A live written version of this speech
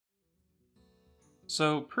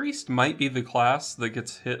So Priest might be the class that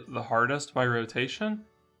gets hit the hardest by rotation.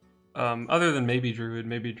 Other than maybe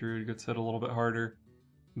Druid gets hit a little bit harder.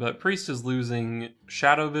 But Priest is losing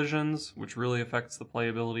Shadow Visions, which really affects the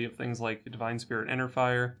playability of things like Divine Spirit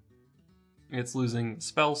Interfire. It's losing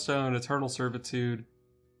Spellstone, Eternal Servitude,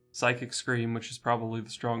 Psychic Scream, which is probably the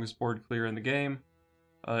strongest board clear in the game.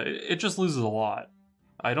 It just loses a lot.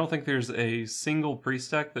 I don't think there's a single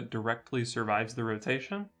Priest deck that directly survives the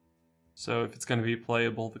rotation. So if it's going to be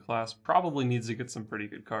playable, the class probably needs to get some pretty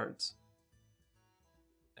good cards.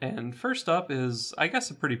 And first up is, I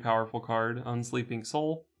guess, a pretty powerful card, Unsleeping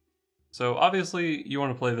Soul. So obviously you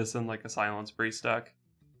want to play this in like a Silence Priest deck.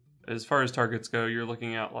 As far as targets go, you're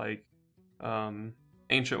looking at like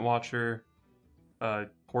Ancient Watcher,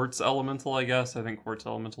 Quartz Elemental, I guess. I think Quartz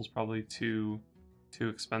Elemental is probably too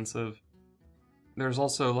expensive. There's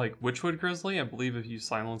also like Witchwood Grizzly. I believe if you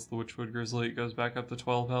silence the Witchwood Grizzly, it goes back up to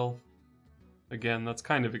 12 health. Again, that's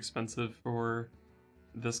kind of expensive for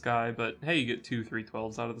this guy, but hey, you get 2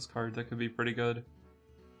 3/12s out of this card. That could be pretty good.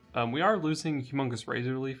 We are losing Humongous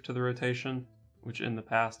Razor Leaf to the rotation, which in the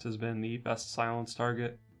past has been the best silence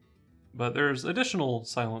target. But there's additional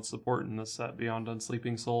silence support in this set beyond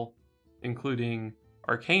Unsleeping Soul, including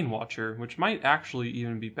Arcane Watcher, which might actually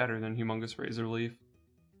even be better than Humongous Razor Leaf.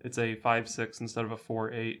 It's a 5/6 instead of a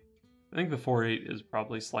 4/8. I think the 4/8 is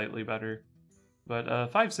probably slightly better, but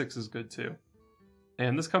 5/6 is good too.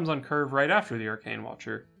 And this comes on curve right after the Arcane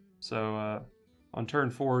Watcher. So on turn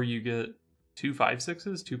 4 you get 2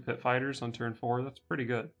 5/6s, 2 Pit Fighters on turn 4. That's pretty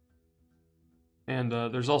good. And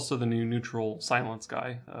there's also the new neutral Silence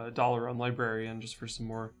guy, $1 on Librarian, just for some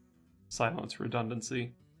more Silence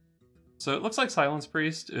redundancy. So it looks like Silence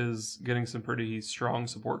Priest is getting some pretty strong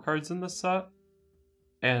support cards in this set.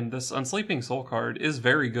 And this Unsleeping Soul card is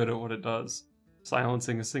very good at what it does.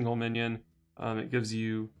 Silencing a single minion, it gives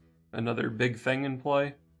you another big thing in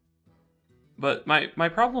play. But my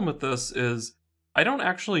problem with this is I don't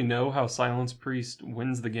actually know how Silence Priest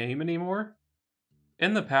wins the game anymore.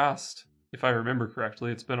 In the past, if I remember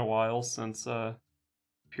correctly, it's been a while since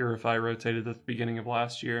Purify rotated at the beginning of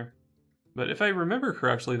last year. But if I remember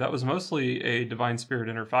correctly, that was mostly a Divine Spirit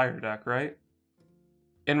Interfire deck, right?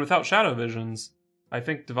 And without Shadow Visions, I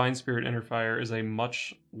think Divine Spirit Interfire is a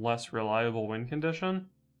much less reliable win condition.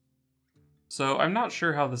 So I'm not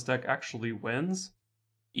sure how this deck actually wins,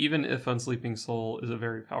 even if Unsleeping Soul is a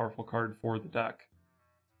very powerful card for the deck.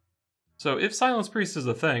 So if Silence Priest is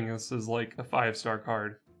a thing, this is like a 5-star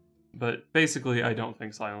card. But basically, I don't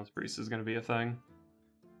think Silence Priest is going to be a thing.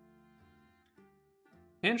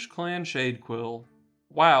 Hench-Clan Shadequill.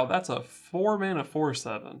 Wow, that's a 4-mana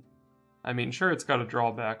 4/7. I mean, sure, it's got a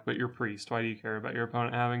drawback, but you're Priest. Why do you care about your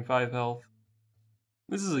opponent having 5 health?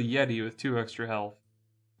 This is a Yeti with 2 extra health.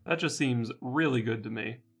 That just seems really good to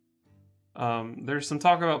me. There's some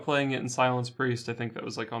talk about playing it in Silence Priest. I think that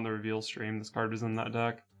was like on the reveal stream. This card was in that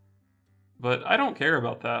deck. But I don't care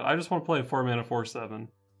about that. I just want to play a 4-mana 4/7.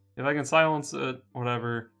 If I can silence it,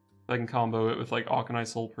 whatever. If I can combo it with like Auchenai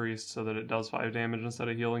Soul Priest so that it does 5 damage instead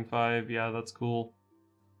of healing 5, yeah, that's cool.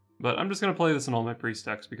 But I'm just going to play this in all my Priest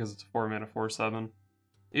decks because it's a 4-mana 4/7.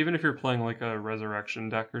 Even if you're playing like a Resurrection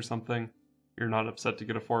deck or something, you're not upset to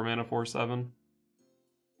get a 4-mana 4/7.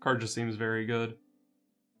 Card just seems very good.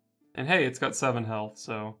 And hey, it's got 7 health,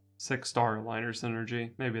 so 6-star liner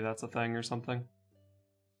synergy. Maybe that's a thing or something.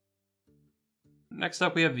 Next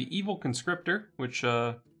up we have the Evil Conscriptor, which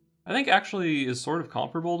I think actually is sort of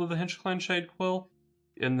comparable to the Hench-Clan Shadequill,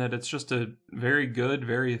 in that it's just a very good,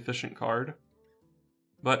 very efficient card.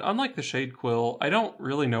 But unlike the Shadequill, I don't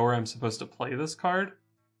really know where I'm supposed to play this card.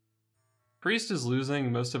 Priest is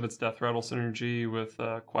losing most of its Death Rattle synergy with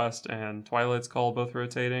Quest and Twilight's Call both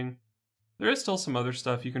rotating. There is still some other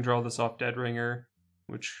stuff. You can draw this off Dead Ringer,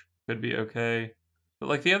 which could be okay. But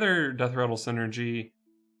like the other Death Rattle synergy,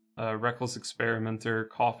 Reckless Experimenter,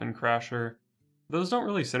 Coffin Crasher, those don't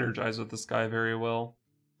really synergize with this guy very well.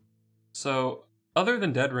 So other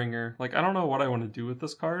than Dead Ringer, like I don't know what I want to do with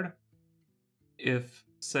this card. If,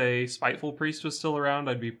 say, Spiteful Priest was still around,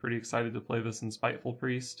 I'd be pretty excited to play this in Spiteful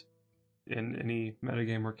Priest in any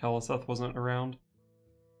metagame where Keleseth wasn't around.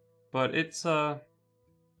 But it's, I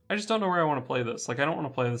just don't know where I want to play this. Like, I don't want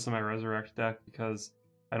to play this in my Resurrect deck because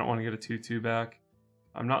I don't want to get a 2/2 back.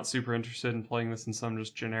 I'm not super interested in playing this in some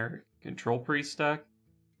just generic Control Priest deck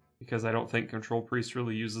because I don't think Control Priest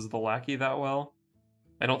really uses the Lackey that well.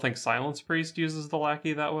 I don't think Silence Priest uses the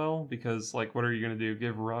Lackey that well, because, like, what are you going to do?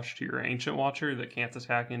 Give Rush to your Ancient Watcher that can't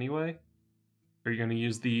attack anyway? Are you going to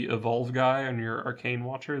use the Evolve guy on your Arcane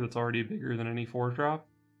Watcher that's already bigger than any 4-drop?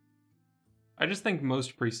 I just think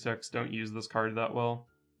most Priest decks don't use this card that well.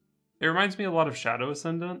 It reminds me a lot of Shadow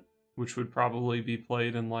Ascendant, which would probably be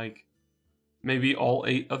played in like maybe all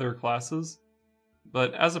 8 other classes.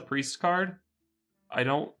 But as a priest card, I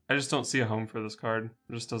just don't see a home for this card.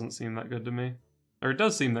 It just doesn't seem that good to me. Or it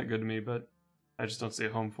does seem that good to me, but I just don't see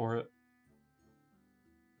a home for it.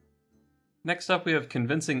 Next up we have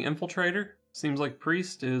Convincing Infiltrator. Seems like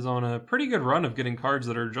Priest is on a pretty good run of getting cards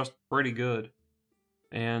that are just pretty good.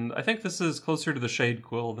 And I think this is closer to the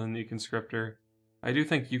Shadequill than the Conscripter. I do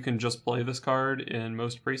think you can just play this card in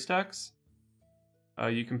most Priest decks.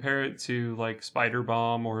 You compare it to like Spider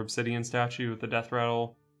Bomb or Obsidian Statue with the Death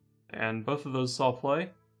Rattle, and both of those saw play.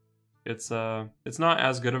 It's not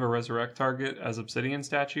as good of a resurrect target as Obsidian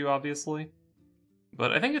Statue, obviously,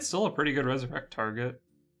 but I think it's still a pretty good resurrect target.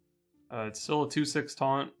 It's still a 2/6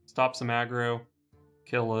 taunt, stop some aggro,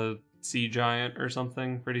 kill a sea giant or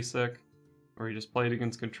something pretty sick, or you just play it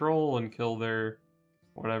against control and kill their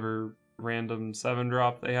whatever random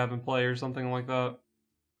 7-drop they have in play or something like that.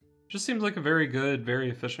 Just seems like a very good, very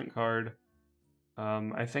efficient card.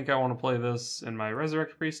 I think I want to play this in my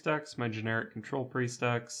Resurrect Priest decks, my generic Control Priest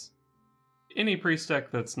decks. Any Priest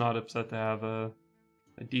deck that's not upset to have a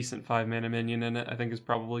decent 5-mana minion in it, I think is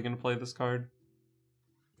probably going to play this card.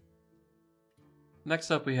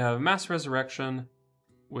 Next up we have Mass Resurrection,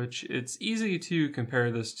 which it's easy to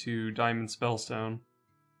compare this to Diamond Spellstone,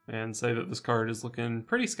 and say that this card is looking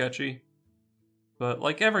pretty sketchy. But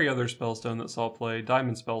like every other Spellstone that saw play,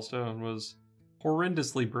 Diamond Spellstone was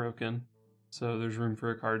horrendously broken, so there's room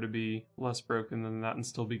for a card to be less broken than that and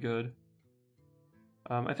still be good.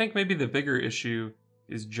 I think maybe the bigger issue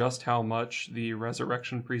is just how much the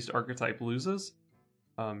Resurrection Priest archetype loses.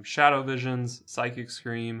 Shadow Visions, Psychic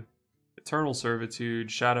Scream, Eternal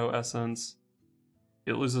Servitude, Shadow Essence.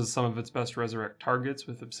 It loses some of its best resurrect targets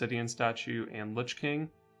with Obsidian Statue and Lich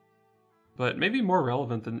King. But maybe more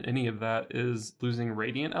relevant than any of that is losing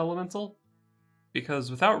Radiant Elemental, because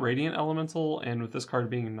without Radiant Elemental and with this card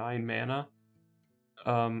being 9 mana,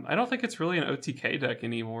 I don't think it's really an OTK deck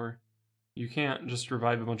anymore. You can't just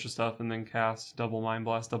revive a bunch of stuff and then cast double Mind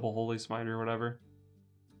Blast, double Holy Smite or whatever.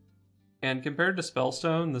 And compared to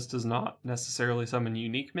Spellstone, this does not necessarily summon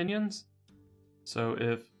unique minions. So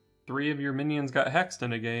if 3 of your minions got hexed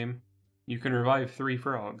in a game, you can revive 3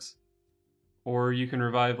 frogs. Or you can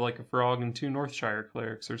revive like a frog and 2 Northshire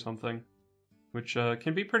clerics or something, which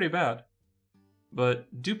can be pretty bad.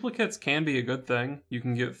 But duplicates can be a good thing. You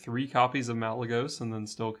can get 3 copies of Malagos and then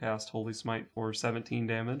still cast Holy Smite for 17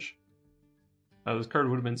 damage. This card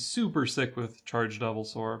would have been super sick with Charge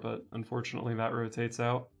Devilsaur, but unfortunately that rotates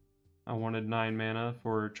out. I wanted 9 mana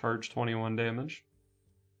for charge 21 damage.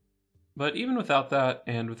 But even without that,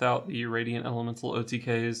 and without the Radiant Elemental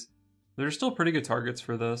OTKs, there's still pretty good targets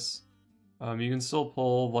for this. You can still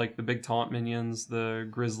pull like the big taunt minions, the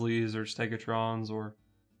Grizzlies or Stegotrons or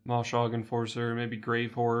Moshog Enforcer, maybe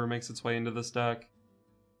Grave Horror makes its way into this deck.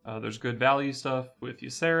 There's good value stuff with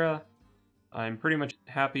Ysera. I'm pretty much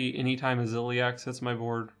happy anytime a Ziliax hits my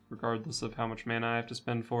board, regardless of how much mana I have to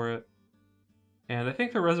spend for it. And I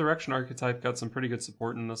think the Resurrection archetype got some pretty good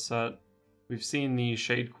support in this set. We've seen the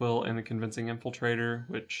Shadequill and the Convincing Infiltrator,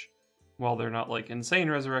 which, while they're not like insane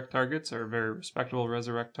resurrect targets, are very respectable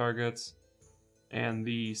resurrect targets. And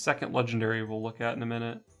the second legendary we'll look at in a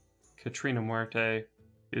minute, Catrina Muerte,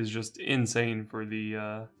 is just insane for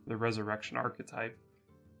the Resurrection archetype.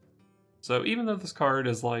 So even though this card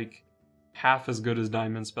is like half as good as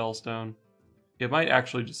Diamond Spellstone, it might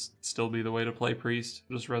actually just still be the way to play Priest,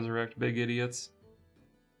 just resurrect big idiots.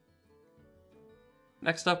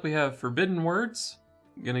 Next up we have Forbidden Words.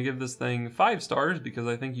 I'm gonna give this thing 5 stars because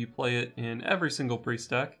I think you play it in every single Priest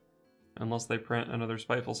deck, unless they print another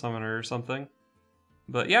Spiteful Summoner or something.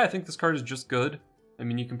 But yeah, I think this card is just good. I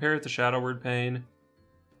mean, you compare it to Shadow Word Pain.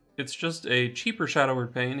 It's just a cheaper Shadow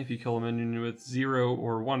Word Pain if you kill a minion with 0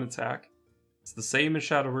 or 1 attack. It's the same as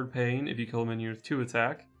Shadow Word Pain if you kill a minion with 2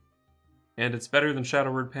 attack. And it's better than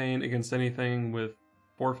Shadow Word Pain against anything with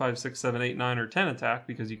 4, 5, 6, 7, 8, 9, or 10 attack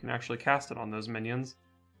because you can actually cast it on those minions.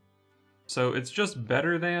 So it's just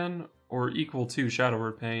better than or equal to Shadow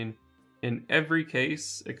Word Pain in every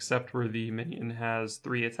case except where the minion has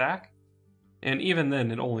 3 attack. And even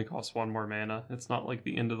then, it only costs 1 more mana. It's not like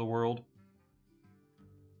the end of the world.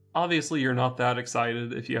 Obviously, you're not that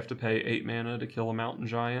excited if you have to pay 8 mana to kill a Mountain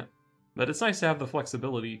Giant, but it's nice to have the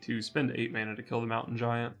flexibility to spend 8 mana to kill the Mountain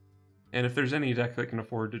Giant. And if there's any deck that can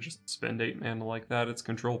afford to just spend 8 mana like that, it's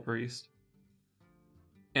Control Priest.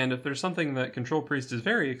 And if there's something that Control Priest is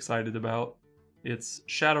very excited about, it's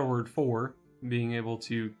Shadow Word 4, being able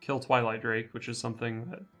to kill Twilight Drake, which is something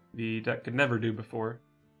that the deck could never do before.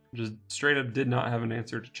 Just straight up did not have an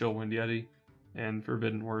answer to Chill Wind Yeti, and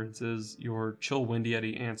Forbidden Words is your Chill Wind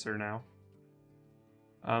Yeti answer now.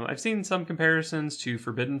 I've seen some comparisons to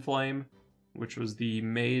Forbidden Flame, which was the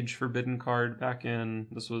Mage Forbidden card back in,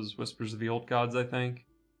 this was Whispers of the Old Gods, I think.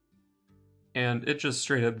 And it just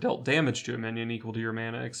straight up dealt damage to a minion equal to your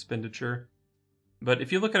mana expenditure. But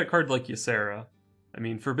if you look at a card like Ysera, I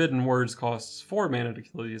mean, Forbidden Words costs 4 mana to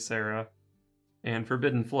kill Ysera, and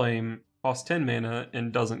Forbidden Flame costs 10 mana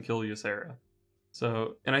and doesn't kill Ysera.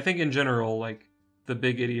 So, and I think in general, like, the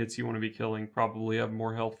big idiots you want to be killing probably have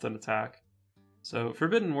more health than attack. So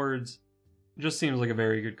Forbidden Words just seems like a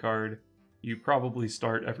very good card. You probably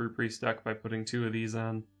start every priest deck by putting 2 of these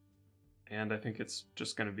in, and I think it's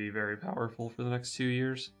just going to be very powerful for the next 2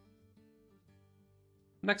 years.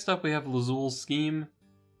 Next up we have Lazul's Scheme,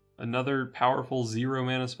 another powerful 0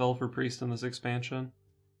 mana spell for priest in this expansion.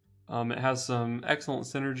 It has some excellent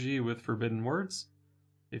synergy with Forbidden Words.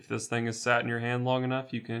 If this thing is sat in your hand long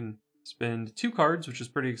enough, you can spend 2 cards, which is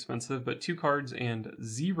pretty expensive, but 2 cards and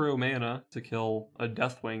 0 mana to kill a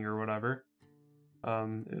Deathwing or whatever.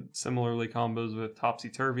 It similarly combos with Topsy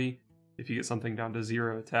Turvy. If you get something down to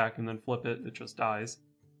 0 attack and then flip it, it just dies.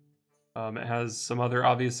 It has some other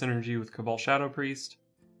obvious synergy with Cabal Shadow Priest.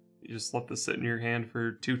 You just let this sit in your hand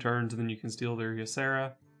for 2 turns and then you can steal their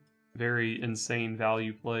Ysera. Very insane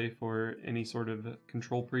value play for any sort of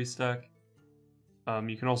control priest deck.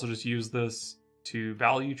 You can also just use this to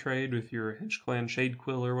value trade with your Hench-Clan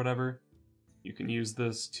Shadequill or whatever. You can use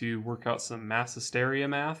this to work out some mass hysteria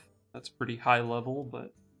math. That's pretty high level,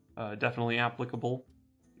 but definitely applicable.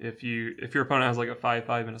 If your opponent has like a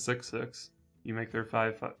 5/5 and a 6/6, you make their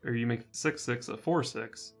 5/5 or you make 6/6 a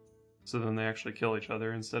 4/6, so then they actually kill each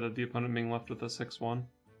other instead of the opponent being left with a 6/1.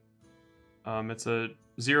 It's a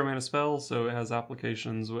 0 mana spell, so it has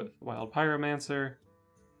applications with Wild Pyromancer.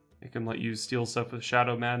 It can let you steal stuff with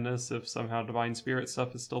Shadow Madness if somehow Divine Spirit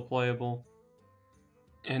stuff is still playable.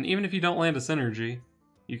 And even if you don't land a synergy,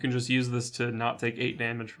 you can just use this to not take 8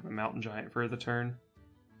 damage from a Mountain Giant for the turn.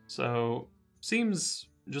 So, seems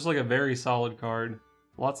just like a very solid card.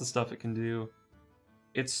 Lots of stuff it can do.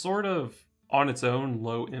 It's sort of, on its own,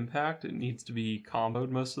 low impact. It needs to be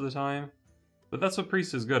comboed most of the time. But that's what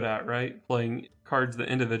Priest is good at, right? Playing cards that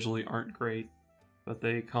individually aren't great, but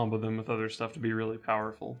they combo them with other stuff to be really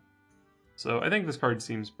powerful. So I think this card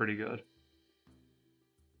seems pretty good.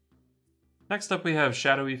 Next up we have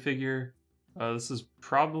Shadowy Figure. This is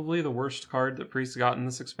probably the worst card that Priest got in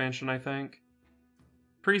this expansion, I think.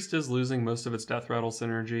 Priest is losing most of its Death Rattle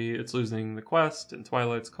synergy. It's losing the Quest and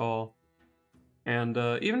Twilight's Call. And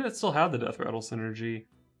even if it still had the Death Rattle synergy,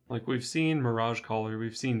 like we've seen Mirage Caller,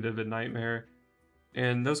 we've seen Vivid Nightmare,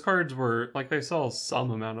 and those cards were, like, they saw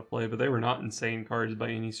some amount of play, but they were not insane cards by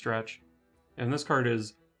any stretch. And this card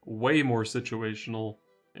is way more situational,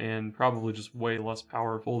 and probably just way less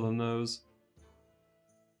powerful than those.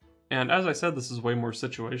 And as I said, this is way more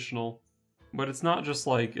situational, but it's not just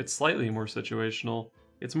like, it's slightly more situational.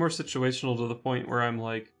 It's more situational to the point where I'm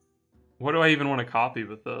like, what do I even want to copy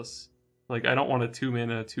with this? Like, I don't want a 2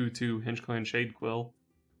 mana 2/2 Hench-Clan Shadequill.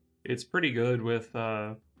 It's pretty good with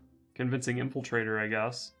Convincing Infiltrator, I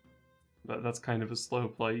guess. But that's kind of a slow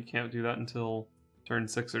play. You can't do that until turn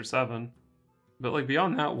 6 or 7. But like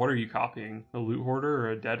beyond that, what are you copying? A Loot Hoarder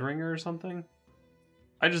or a Dead Ringer or something?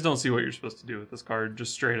 I just don't see what you're supposed to do with this card,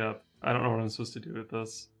 just straight up. I don't know what I'm supposed to do with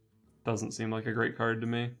this. Doesn't seem like a great card to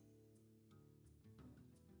me.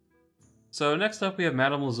 So next up we have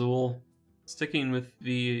Madame Lazul, sticking with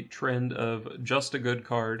the trend of just a good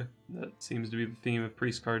card. That seems to be the theme of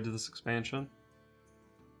Priest cards of this expansion.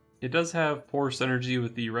 It does have poor synergy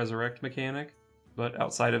with the Resurrect mechanic, but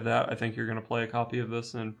outside of that, I think you're going to play a copy of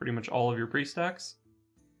this in pretty much all of your Priest decks.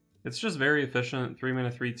 It's just very efficient, 3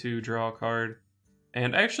 mana 3/2, draw a card.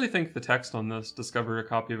 And I actually think the text on this, discover a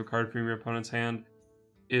copy of a card from your opponent's hand,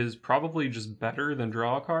 is probably just better than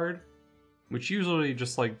draw a card, which usually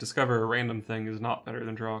just like discover a random thing is not better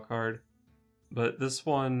than draw a card. But this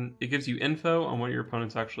one, it gives you info on what your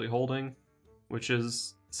opponent's actually holding, which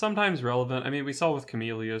is sometimes relevant. I mean, we saw with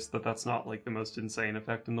Chameleus that that's not like the most insane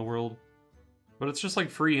effect in the world, but it's just like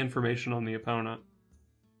free information on the opponent.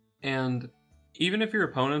 And even if your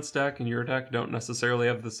opponent's deck and your deck don't necessarily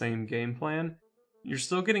have the same game plan, you're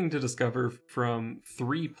still getting to discover from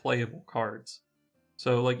 3 playable cards.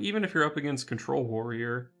 So like even if you're up against Control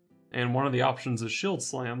Warrior and one of the options is Shield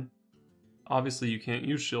Slam, obviously you can't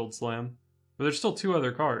use Shield Slam, but there's still 2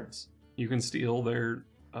 other cards. You can steal their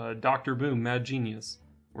Dr. Boom, Mad Genius,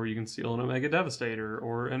 or you can steal an Omega Devastator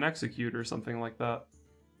or an Execute or something like that.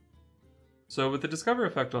 So with the Discover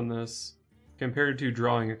effect on this, compared to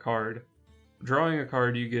drawing a card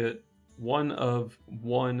you get 1 of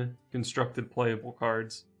 1 constructed playable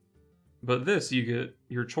cards, but this you get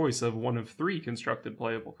your choice of 1 of 3 constructed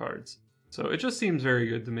playable cards. So it just seems very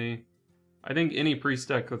good to me. I think any priest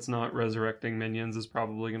deck that's not resurrecting minions is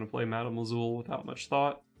probably going to play Madame Lazul without much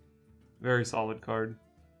thought. Very solid card.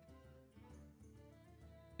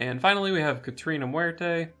 And finally we have Catrina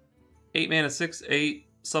Muerte. 8 mana 6/8,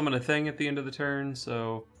 summon a thing at the end of the turn,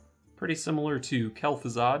 so pretty similar to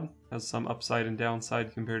Kel'Thuzad, has some upside and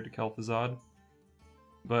downside compared to Kel'Thuzad.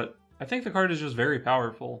 But I think the card is just very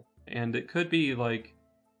powerful, and it could be like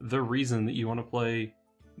the reason that you want to play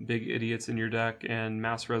Big Idiots in your deck and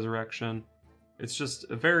Mass Resurrection. It's just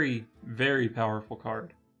a very, very powerful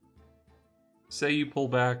card. Say you pull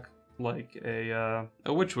back like a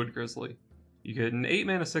Witchwood Grizzly. You get an 8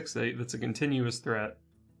 mana 6/8 that's a continuous threat,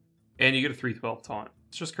 and you get a 3/12 taunt.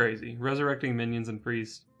 It's just crazy. Resurrecting minions and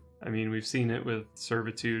priest. I mean, we've seen it with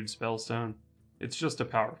Servitude, Spellstone. It's just a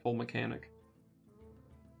powerful mechanic.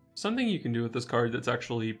 Something you can do with this card that's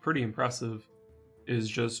actually pretty impressive is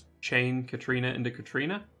just chain Catrina into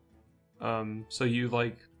Catrina. So you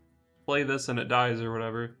like play this and it dies or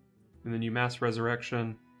whatever, and then you Mass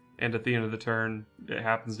Resurrection, and at the end of the turn it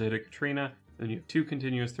happens to hit a Catrina, then you have 2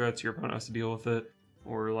 continuous threats, your opponent has to deal with it.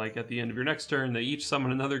 Or like at the end of your next turn, they each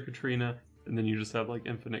summon another Catrina, and then you just have like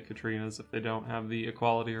infinite Catrinas if they don't have the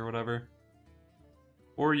equality or whatever.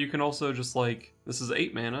 Or you can also just like, this is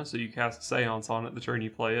 8 mana, so you cast Seance on it the turn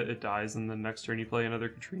you play it, it dies, and then next turn you play another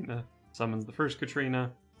Catrina, summons the first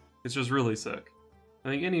Catrina. It's just really sick. I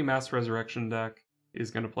think any Mass Resurrection deck is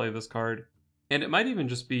going to play this card, and it might even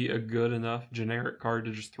just be a good enough generic card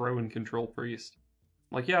to just throw in Control Priest.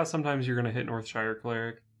 Like, yeah, sometimes you're going to hit Northshire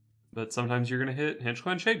Cleric, but sometimes you're going to hit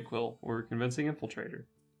Hench-Clan Shadequill or Convincing Infiltrator,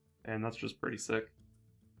 and that's just pretty sick.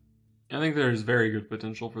 I think there's very good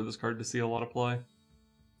potential for this card to see a lot of play.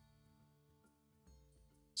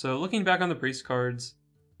 So looking back on the Priest cards,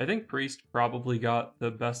 I think Priest probably got the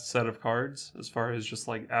best set of cards as far as just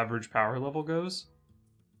like average power level goes.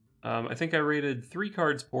 I think I rated 3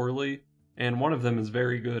 cards poorly, and one of them is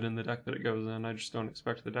very good in the deck that it goes in. I just don't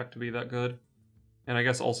expect the deck to be that good. And I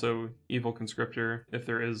guess also Evil Conscriptor, if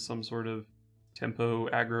there is some sort of tempo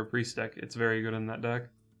aggro Priest deck, it's very good in that deck.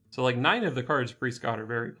 So like 9 of the cards Priest got are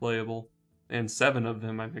very playable, and 7 of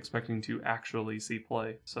them I'm expecting to actually see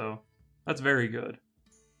play, so that's very good.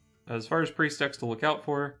 As far as Priest decks to look out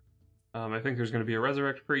for, I think there's going to be a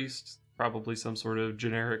Resurrect Priest, probably some sort of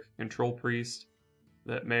generic Control Priest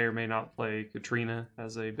that may or may not play Catrina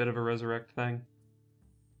as a bit of a Resurrect thing.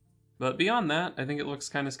 But beyond that, I think it looks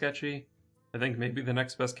kind of sketchy. I think maybe the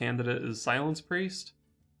next best candidate is Silence Priest,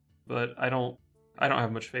 but I don't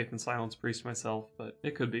have much faith in Silence Priest myself, but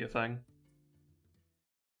it could be a thing.